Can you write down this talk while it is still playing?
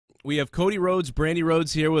We have Cody Rhodes, Brandi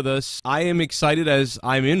Rhodes here with us. I am excited as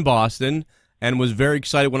I'm in Boston and was very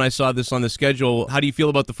excited when I saw this on the schedule. How do you feel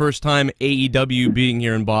about the first time AEW being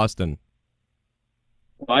here in Boston?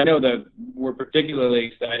 Well, I know that we're particularly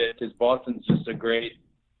excited because Boston's just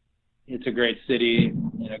it's a great city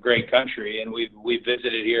and a great country, and we've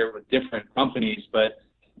visited here with different companies, but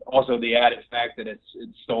also the added fact that it's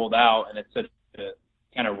sold out and it's such a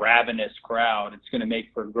kind of ravenous crowd, it's going to make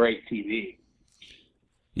for great TV.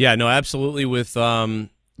 Yeah, no, absolutely. With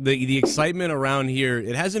the excitement around here,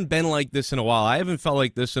 it hasn't been like this in a while. I haven't felt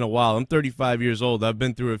like this in a while. I'm 35 years old. I've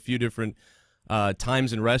been through a few different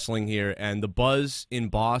times in wrestling here, and the buzz in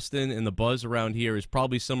Boston and the buzz around here is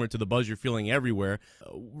probably similar to the buzz you're feeling everywhere.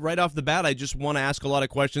 Right off the bat, I just want to ask a lot of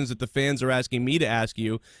questions that the fans are asking me to ask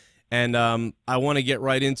you, and I want to get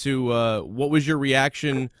right into what was your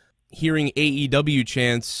reaction hearing AEW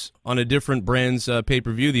chants on a different brand's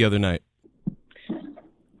pay-per-view the other night?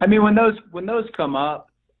 I mean, when those come up,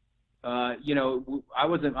 you know, I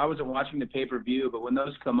wasn't watching the pay-per-view, but when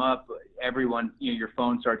those come up, everyone, you know, your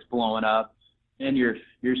phone starts blowing up, and your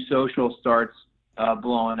social starts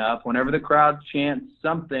blowing up. Whenever the crowd chants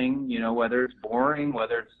something, you know, whether it's boring,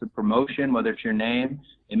 whether it's the promotion, whether it's your name,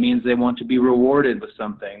 it means they want to be rewarded with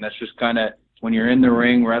something. That's just kind of when you're in the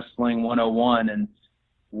ring, wrestling 101, and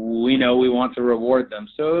we know we want to reward them.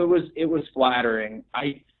 So it was flattering.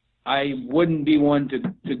 I wouldn't be one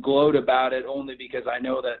to gloat about it only because I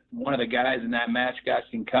know that one of the guys in that match got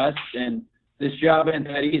concussed, and this job ain't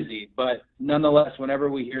that easy. But nonetheless,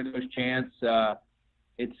 whenever we hear those chants,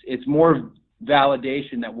 it's more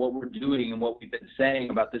validation that what we're doing and what we've been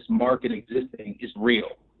saying about this market existing is real.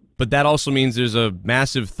 But that also means there's a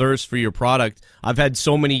massive thirst for your product. I've had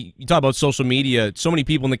so many, you talk about social media, so many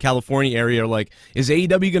people in the California area are like, is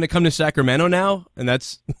AEW going to come to Sacramento now? And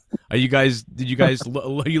that's, are you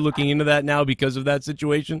looking into that now because of that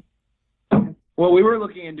situation? Well, we were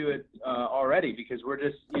looking into it already because we're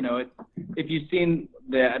just, you know, if you've seen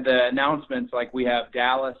the announcements, like we have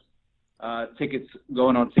Dallas tickets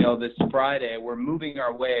going on sale this Friday, we're moving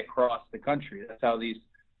our way across the country. That's how these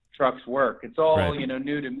trucks work. It's all right. You know,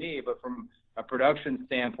 new to me, but from a production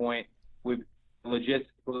standpoint, we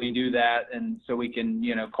logistically do that, and so we can,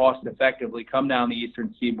 you know, cost effectively come down the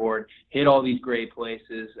Eastern Seaboard, hit all these great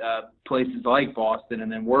places like Boston,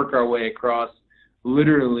 and then work our way across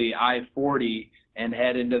literally I-40 and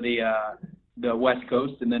head into the West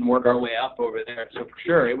Coast, and then work our way up over there. So for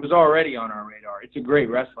sure, it was already on our radar. It's a great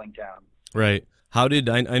wrestling town. Right. How did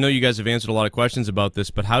I know you guys have answered a lot of questions about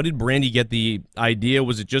this, but how did Brandi get the idea?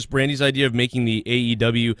 Was it just Brandi's idea of making the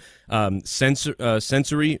AEW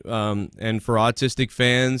sensory and for autistic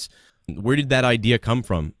fans? Where did that idea come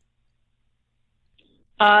from?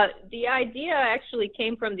 The idea actually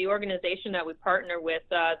came from the organization that we partner with.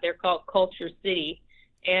 They're called Culture City,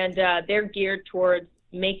 and they're geared towards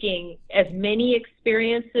making as many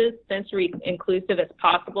experiences sensory inclusive as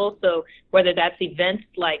possible. So whether that's events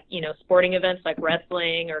like, you know, sporting events like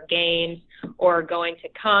wrestling or games, or going to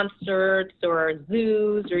concerts or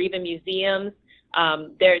zoos or even museums,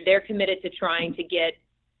 they're committed to trying to get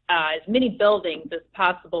as many buildings as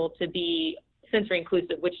possible to be sensory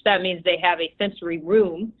inclusive, which that means they have a sensory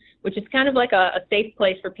room, which is kind of like a safe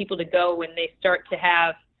place for people to go when they start to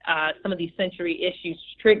have some of these sensory issues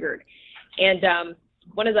triggered. And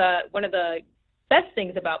one of the best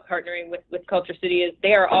things about partnering with Culture City is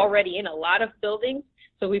they are already in a lot of buildings,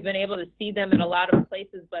 so we've been able to see them in a lot of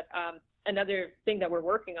places. But another thing that we're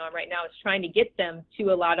working on right now is trying to get them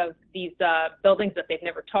to a lot of these buildings that they've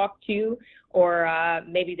never talked to, or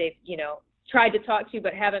maybe they've, you know, tried to talk to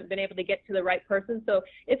but haven't been able to get to the right person. So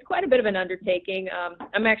it's quite a bit of an undertaking.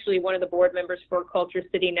 I'm actually one of the board members for Culture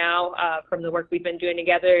City now. From the work we've been doing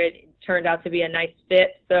together, it turned out to be a nice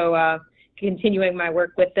fit. So continuing my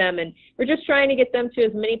work with them, and we're just trying to get them to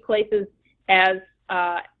as many places as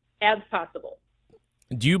possible.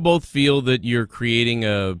 Do you both feel that you're creating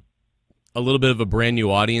a little bit of a brand new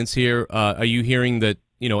audience here? Are you hearing that,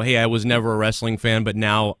 you know, hey, I was never a wrestling fan, but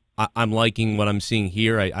now I'm liking what I'm seeing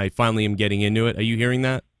here. I finally am getting into it. Are you hearing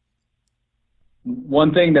that?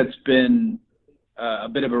 One thing that's been a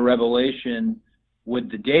bit of a revelation with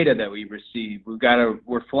the data that we receive,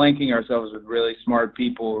 we're flanking ourselves with really smart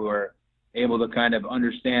people who are able to kind of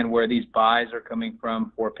understand where these buys are coming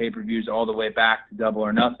from for pay-per-views all the way back to Double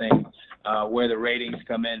or Nothing, where the ratings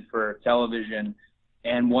come in for television.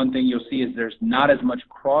 And one thing you'll see is there's not as much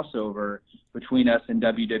crossover between us and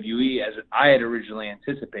WWE as I had originally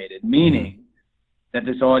anticipated, meaning that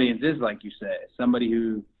this audience is, like you say, somebody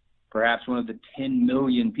who perhaps one of the 10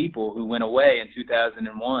 million people who went away in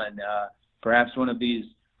 2001, perhaps one of these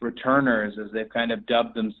returners, as they've kind of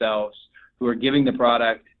dubbed themselves, who are giving the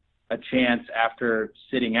product a chance after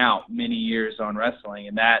sitting out many years on wrestling,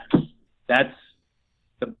 and that's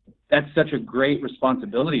such a great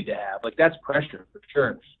responsibility to have. Like, that's pressure for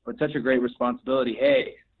sure, but such a great responsibility.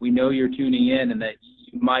 Hey, we know you're tuning in, and that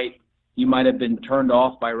you might have been turned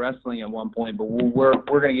off by wrestling at one point, but we're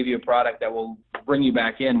going to give you a product that will bring you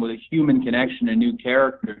back in with a human connection and new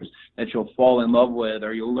characters that you'll fall in love with,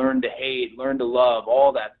 or you'll learn to hate, learn to love,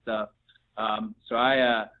 all that stuff. So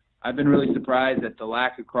I've been really surprised at the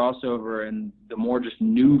lack of crossover and the more just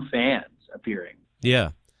new fans appearing.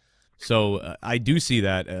 Yeah. So I do see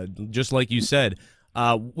that, just like you said.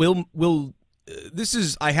 This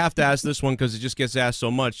is, I have to ask this one because it just gets asked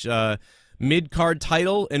so much. Mid-card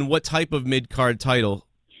title, and what type of mid-card title?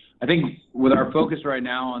 I think with our focus right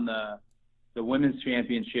now on the women's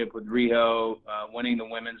championship, with Riho winning the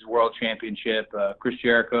women's world championship, Chris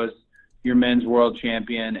Jericho's your men's world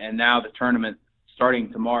champion, and now the tournament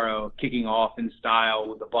starting tomorrow, kicking off in style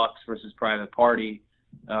with the Bucks versus Private Party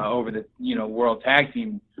over the World Tag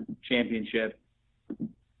Team Championship.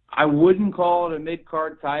 I wouldn't call it a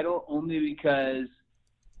mid-card title, only because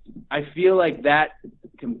I feel like that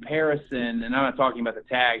comparison, and I'm not talking about the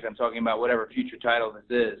tags, I'm talking about whatever future title this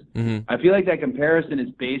is. Mm-hmm. I feel like that comparison is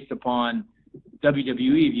based upon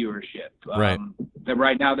WWE viewership. Right. That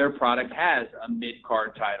right now their product has a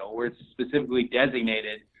mid-card title where it's specifically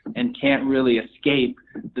designated and can't really escape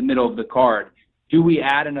the middle of the card. Do we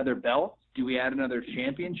add another belt? Do we add another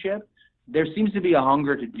championship? There seems to be a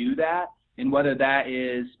hunger to do that, and whether that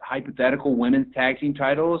is hypothetical women's tag team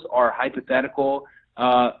titles or hypothetical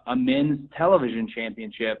a men's television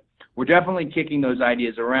championship, we're definitely kicking those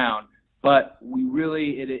ideas around. But we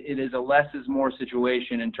really, it is a less is more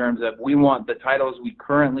situation in terms of we want the titles we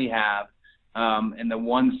currently have, and the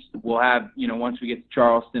ones we'll have, once we get to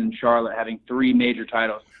Charleston and Charlotte having 3 major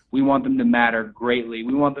titles, we want them to matter greatly.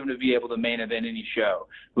 We want them to be able to main event any show.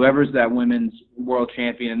 Whoever's that women's world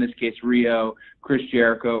champion, in this case Riho, Chris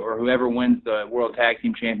Jericho, or whoever wins the World Tag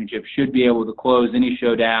Team Championship should be able to close any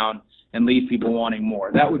show down and leave people wanting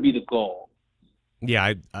more. That would be the goal.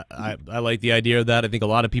 Yeah, I like the idea of that. I think a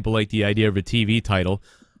lot of people like the idea of a TV title.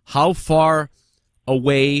 How far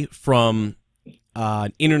away from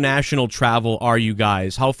international travel are you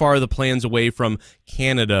guys? How far are the plans away from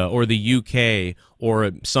Canada or the UK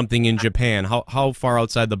or something in Japan? How far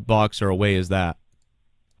outside the box or away is that?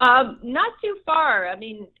 Not too far. I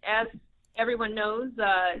mean, as everyone knows,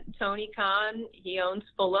 Tony Khan, he owns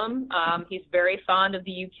Fulham. He's very fond of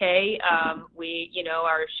the UK. We,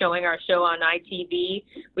 are showing our show on ITV.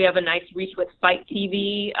 We have a nice reach with Fight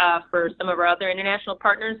TV for some of our other international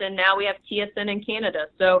partners, and now we have TSN in Canada.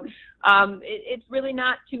 So it's really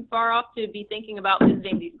not too far off to be thinking about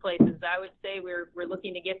visiting these places. I would say we're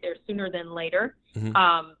looking to get there sooner than later,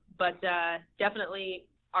 Mm-hmm. but definitely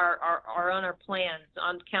are on our plans,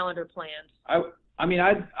 on calendar plans. I mean,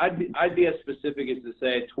 I'd be as specific as to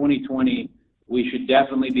say 2020, we should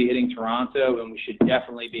definitely be hitting Toronto, and we should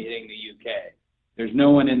definitely be hitting the UK. There's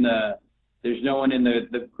no one in the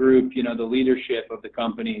group, the leadership of the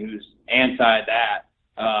company who's anti that.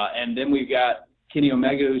 And then we've got Kenny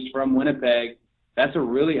Omega, who's from Winnipeg. That's a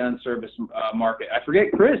really unserviced market. I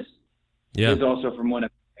forget Chris is also from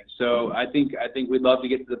Winnipeg. So I think we'd love to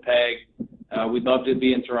get to the Peg. We'd love to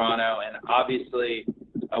be in Toronto, and obviously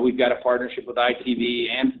we've got a partnership with ITV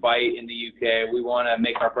and Fight in the UK. We want to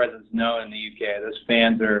make our presence known in the UK. Those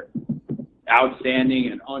fans are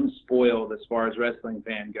outstanding and unspoiled as far as wrestling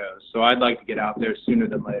fan goes. So I'd like to get out there sooner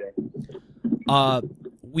than later.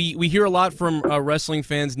 We hear a lot from wrestling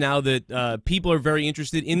fans now that people are very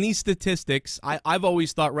interested in these statistics. I've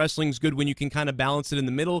always thought wrestling's good when you can kind of balance it in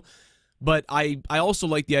the middle. But I also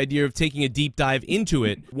like the idea of taking a deep dive into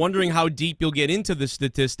it. Wondering how deep you'll get into the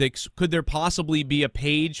statistics. Could there possibly be a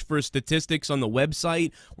page for statistics on the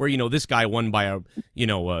website where, this guy won by a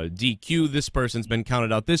DQ, this person's been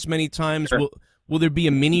counted out this many times? Sure. Will there be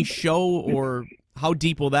a mini show, or how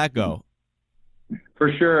deep will that go?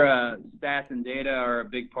 For sure, stats and data are a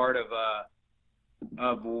big part of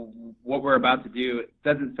what we're about to do. It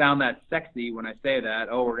doesn't sound that sexy when I say that,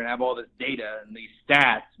 we're going to have all this data and these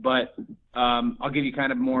stats, but I'll give you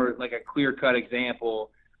kind of more like a clear-cut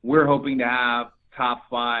example. We're hoping to have top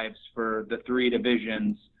 5s for the 3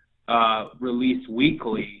 divisions released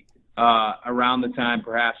weekly around the time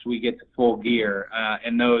perhaps we get to Full Gear.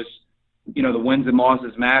 And those, the wins and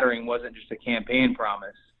losses mattering wasn't just a campaign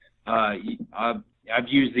promise. I've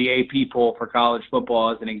used the AP poll for college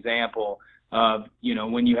football as an example of,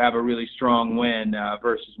 when you have a really strong win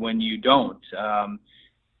versus when you don't.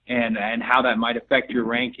 and how that might affect your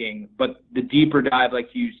ranking. But the deeper dive, like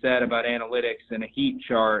you said, about analytics and a heat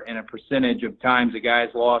chart and a percentage of times a guy's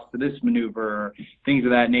lost to this maneuver or things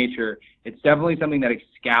of that nature, it's definitely something that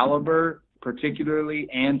Excalibur particularly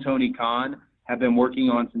and Tony Khan have been working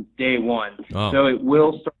on since day one. Oh. So it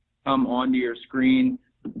will start to come onto your screen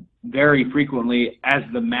very frequently as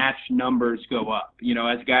the match numbers go up. You know,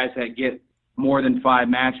 as guys that get more than 5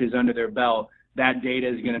 matches under their belt, that data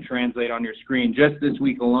is going to translate on your screen. Just this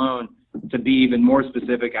week alone, to be even more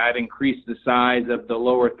specific, I've increased the size of the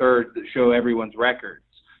lower thirds that show everyone's records,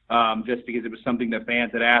 just because it was something that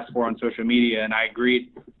fans had asked for on social media, and I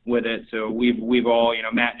agreed with it. So we've all, you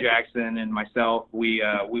know, Matt Jackson and myself, we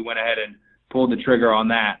went ahead and pulled the trigger on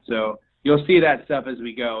that. So you'll see that stuff as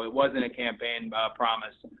we go. It wasn't a campaign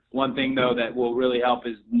promise. One thing, though, that will really help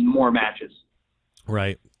is more matches.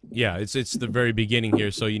 Right. Yeah, it's the very beginning here,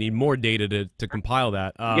 so you need more data to compile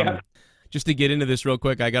that. Yeah. Just to get into this real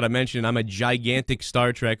quick, I got to mention I'm a gigantic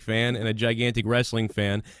Star Trek fan and a gigantic wrestling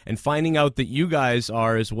fan, and finding out that you guys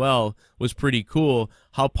are as well was pretty cool.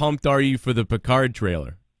 How pumped are you for the Picard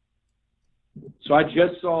trailer? So I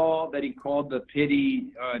just saw that he called the pity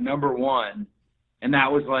 #1, and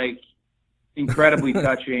that was, like, incredibly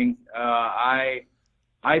touching. I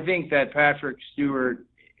think that Patrick Stewart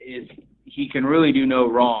he can really do no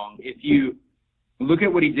wrong. If you look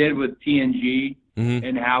at what he did with TNG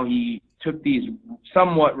and how he took these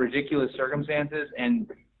somewhat ridiculous circumstances and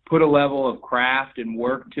put a level of craft and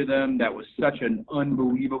work to them that was such an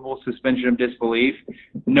unbelievable suspension of disbelief,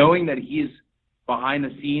 knowing that he's behind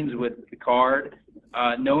the scenes with Picard,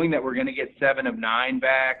 knowing that we're going to get 7 of 9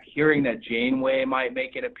 back, hearing that Janeway might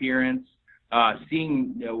make an appearance,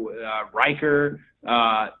 seeing Riker,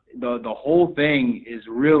 the whole thing is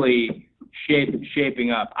really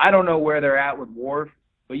shaping up. I don't know where they're at with Worf,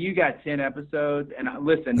 but you got 10 episodes, and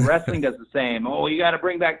listen, wrestling does the same. Oh, you got to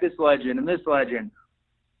bring back this legend and this legend,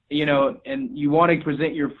 you know, and you want to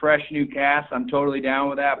present your fresh new cast. I'm totally down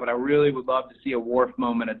with that, but I really would love to see a Worf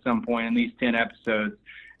moment at some point in these 10 episodes.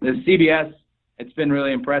 The CBS, it's been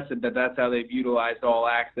really impressive that that's how they've utilized All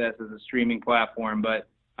Access as a streaming platform, but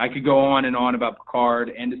I could go on and on about Picard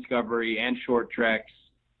and Discovery and Short Treks.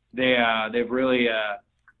 They've really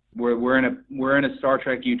we're in a Star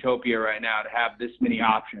Trek utopia right now to have this many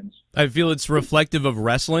options. I feel it's reflective of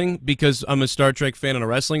wrestling because I'm a Star Trek fan and a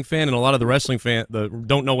wrestling fan, and a lot of the wrestling fans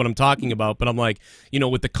don't know what I'm talking about, but I'm like, you know,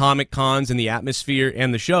 with the Comic Cons and the atmosphere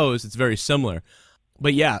and the shows, it's very similar.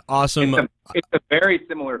 But yeah, awesome. It's a very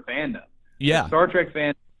similar fandom. Yeah. A Star Trek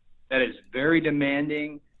fan that is very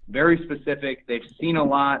demanding, very specific. They've seen a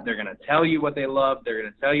lot. They're going to tell you what they love. They're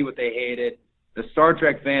going to tell you what they hated. The Star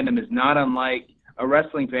Trek fandom is not unlike a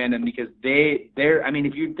wrestling fandom because they're, I mean,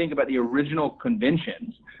 if you think about the original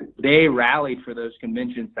conventions, they rallied for those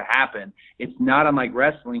conventions to happen. It's not unlike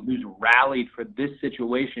wrestling, who's rallied for this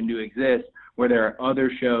situation to exist where there are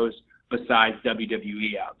other shows besides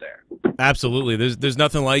WWE out there. Absolutely. There's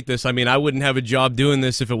nothing like this. I mean, I wouldn't have a job doing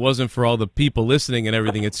this if it wasn't for all the people listening and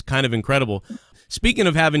everything. It's kind of incredible. Speaking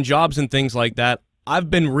of having jobs and things like that,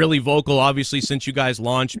 I've been really vocal, obviously, since you guys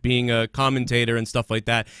launched, being a commentator and stuff like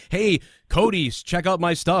that. Hey, Cody, check out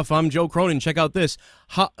my stuff. I'm Joe Cronin. Check out this.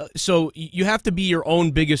 So you have to be your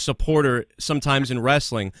own biggest supporter sometimes in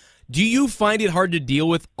wrestling. Do you find it hard to deal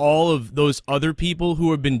with all of those other people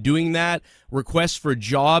who have been doing that, requests for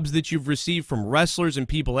jobs that you've received from wrestlers and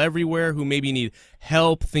people everywhere who maybe need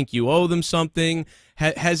help, think you owe them something?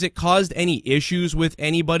 Has it caused any issues with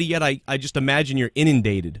anybody yet? I just imagine you're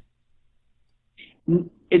inundated.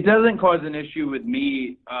 It doesn't cause an issue with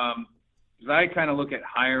me because I kind of look at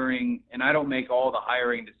hiring, and I don't make all the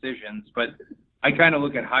hiring decisions, but I kind of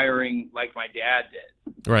look at hiring like my dad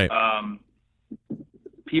did. Right.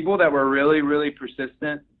 People that were really, really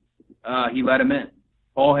persistent, he let them in.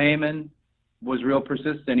 Paul Heyman was real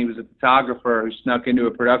persistent. He was a photographer who snuck into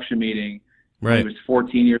a production meeting when he was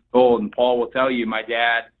 14 years old, and Paul will tell you my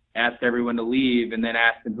dad asked everyone to leave and then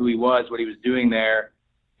asked him who he was, what he was doing there,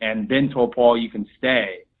 and then told Paul, you can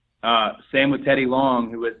stay. Same with Teddy Long,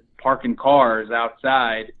 who was parking cars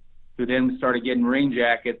outside, who then started getting ring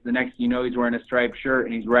jackets. The next thing you know, he's wearing a striped shirt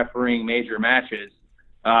and he's refereeing major matches.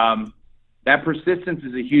 That persistence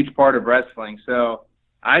is a huge part of wrestling. So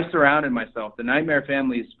I surrounded myself. The Nightmare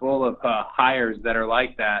family is full of hires that are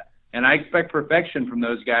like that. And I expect perfection from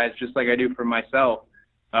those guys, just like I do from myself.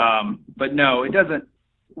 But no, it doesn't.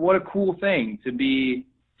 What a cool thing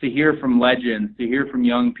to hear from legends, to hear from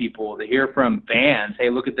young people, to hear from fans. Hey,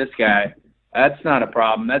 look at this guy. That's not a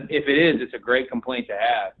problem. If it is, it's a great complaint to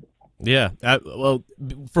have. Yeah, well,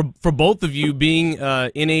 for both of you being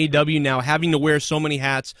in AEW now, having to wear so many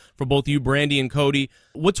hats for both you, Brandi and Cody,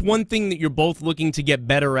 what's one thing that you're both looking to get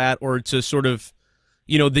better at, or to sort of,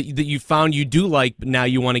 you know, that you found you do like, but now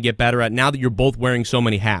you want to get better at, now that you're both wearing so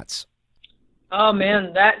many hats? Oh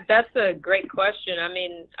man, that's a great question. I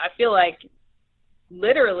mean, I feel like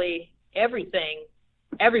literally everything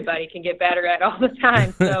everybody can get better at all the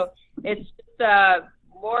time. So it's just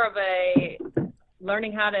more of a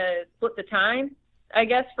learning how to split the time, I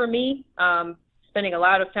guess, for me. Spending a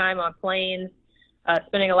lot of time on planes,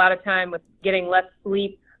 spending a lot of time with getting less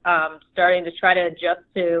sleep, starting to try to adjust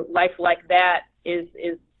to life like that is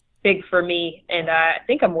big for me. And I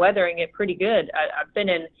think I'm weathering it pretty good. I've been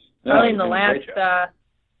in, probably in the last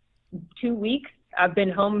 2 weeks, I've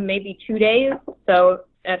been home maybe 2 days. So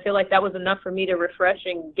I feel like that was enough for me to refresh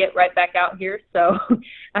and get right back out here. So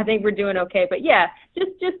I think we're doing okay. But yeah,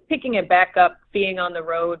 just picking it back up, being on the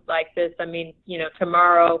road like this. I mean, you know,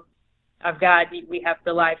 tomorrow we have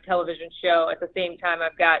the live television show. At the same time,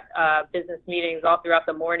 I've got business meetings all throughout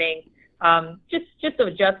the morning. Just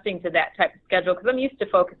adjusting to that type of schedule, because I'm used to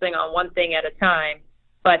focusing on one thing at a time.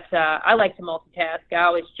 But I like to multitask. I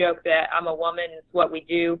always joke that I'm a woman. It's what we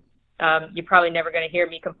do. You're probably never going to hear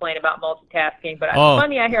me complain about multitasking, but it's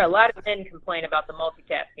funny, I hear a lot of men complain about the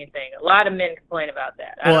multitasking thing. A lot of men complain about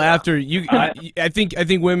that. Well, after you, I think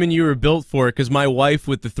women, you were built for it, because my wife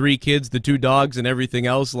with the 3 kids, the 2 dogs, and everything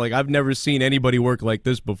else, like, I've never seen anybody work like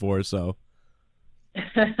this before. So.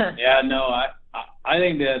 Yeah, no, I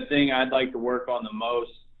think the thing I'd like to work on the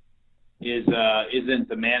most isn't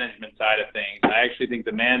the management side of things. I actually think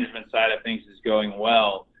the management side of things is going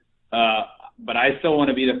well. But I still want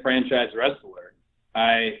to be the franchise wrestler.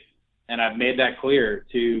 I've made that clear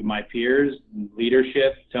to my peers,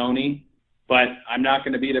 leadership, Tony, but I'm not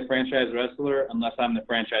going to be the franchise wrestler unless I'm the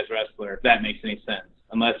franchise wrestler, if that makes any sense.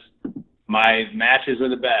 Unless my matches are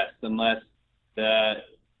the best, unless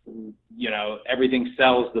everything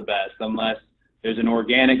sells the best, unless there's an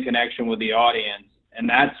organic connection with the audience. And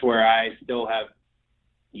that's where I still have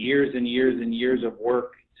years and years and years of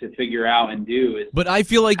work to figure out and do. But I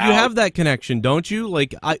feel like you have that connection, don't you?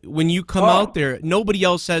 Like, when you come out there, nobody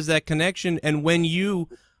else has that connection. And when you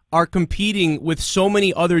are competing with so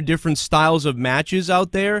many other different styles of matches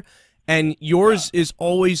out there, and yours is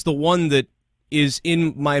always the one that is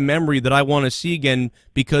in my memory that I want to see again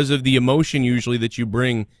because of the emotion usually that you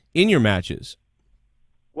bring in your matches.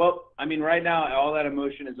 Well, I mean, right now, all that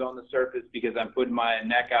emotion is on the surface because I'm putting my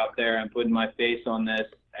neck out there. I'm putting my face on this.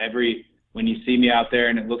 When you see me out there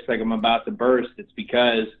and it looks like I'm about to burst, it's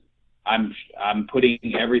because I'm putting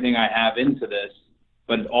everything I have into this.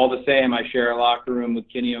 But all the same, I share a locker room with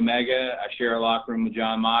Kenny Omega. I share a locker room with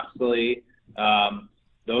Jon Moxley.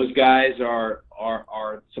 Those guys are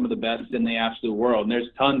some of the best in the absolute world. And there's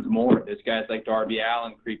tons more. There's guys like Darby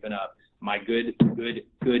Allin creeping up. My good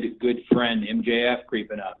friend MJF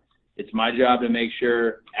creeping up. It's my job to make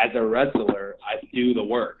sure, as a wrestler, I do the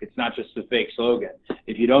work. It's not just a fake slogan.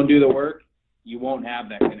 If you don't do the work, you won't have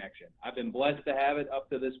that connection. I've been blessed to have it up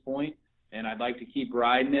to this point, and I'd like to keep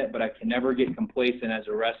riding it, but I can never get complacent as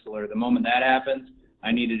a wrestler. The moment that happens,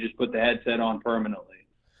 I need to just put the headset on permanently.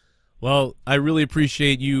 Well, I really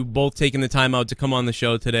appreciate you both taking the time out to come on the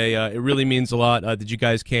show today. It really means a lot that you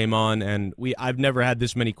guys came on, and I've never had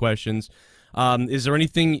this many questions. Is there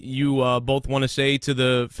anything you both want to say to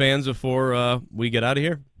the fans before we get out of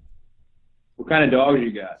here? What kind of dogs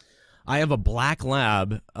you got? I have a black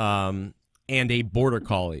lab and a border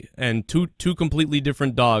collie, and two completely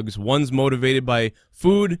different dogs. One's motivated by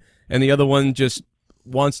food, and the other one just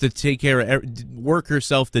wants to take care of, work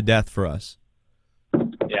herself to death for us.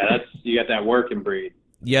 Yeah, you got that working breed.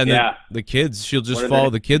 Yeah, and the kids, she'll just follow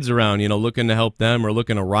the kids around, looking to help them or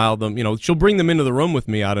looking to rile them. She'll bring them into the room with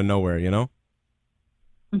me out of nowhere,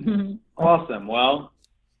 Awesome. Well,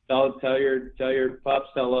 tell your pups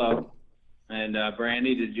hello. And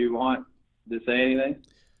Brandi, did you want to say anything?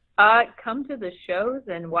 Come to the shows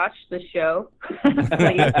and watch the show.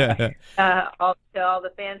 To all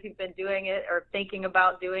the fans who've been doing it or thinking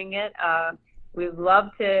about doing it, we'd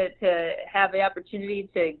love to have the opportunity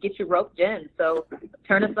to get you roped in. So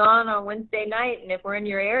turn us on Wednesday night, and if we're in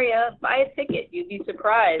your area, buy a ticket. You'd be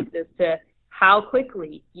surprised as to how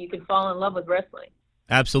quickly you can fall in love with wrestling.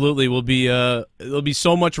 Absolutely. There'll be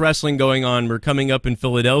so much wrestling going on. We're coming up in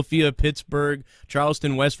Philadelphia, Pittsburgh,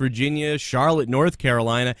 Charleston, West Virginia, Charlotte, North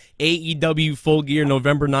Carolina, AEW Full Gear,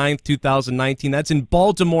 November 9th, 2019. That's in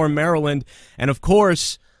Baltimore, Maryland. And, of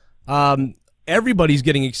course, everybody's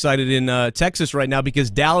getting excited in Texas right now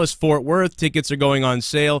because Dallas-Fort Worth tickets are going on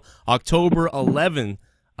sale October 11th.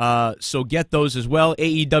 So get those as well,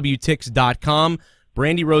 AEWTix.com.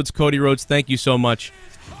 Brandi Rhodes, Cody Rhodes, thank you so much.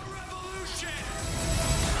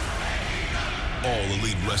 All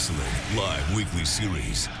Elite Wrestling live weekly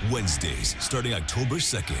series Wednesdays starting October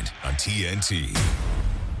 2nd on TNT.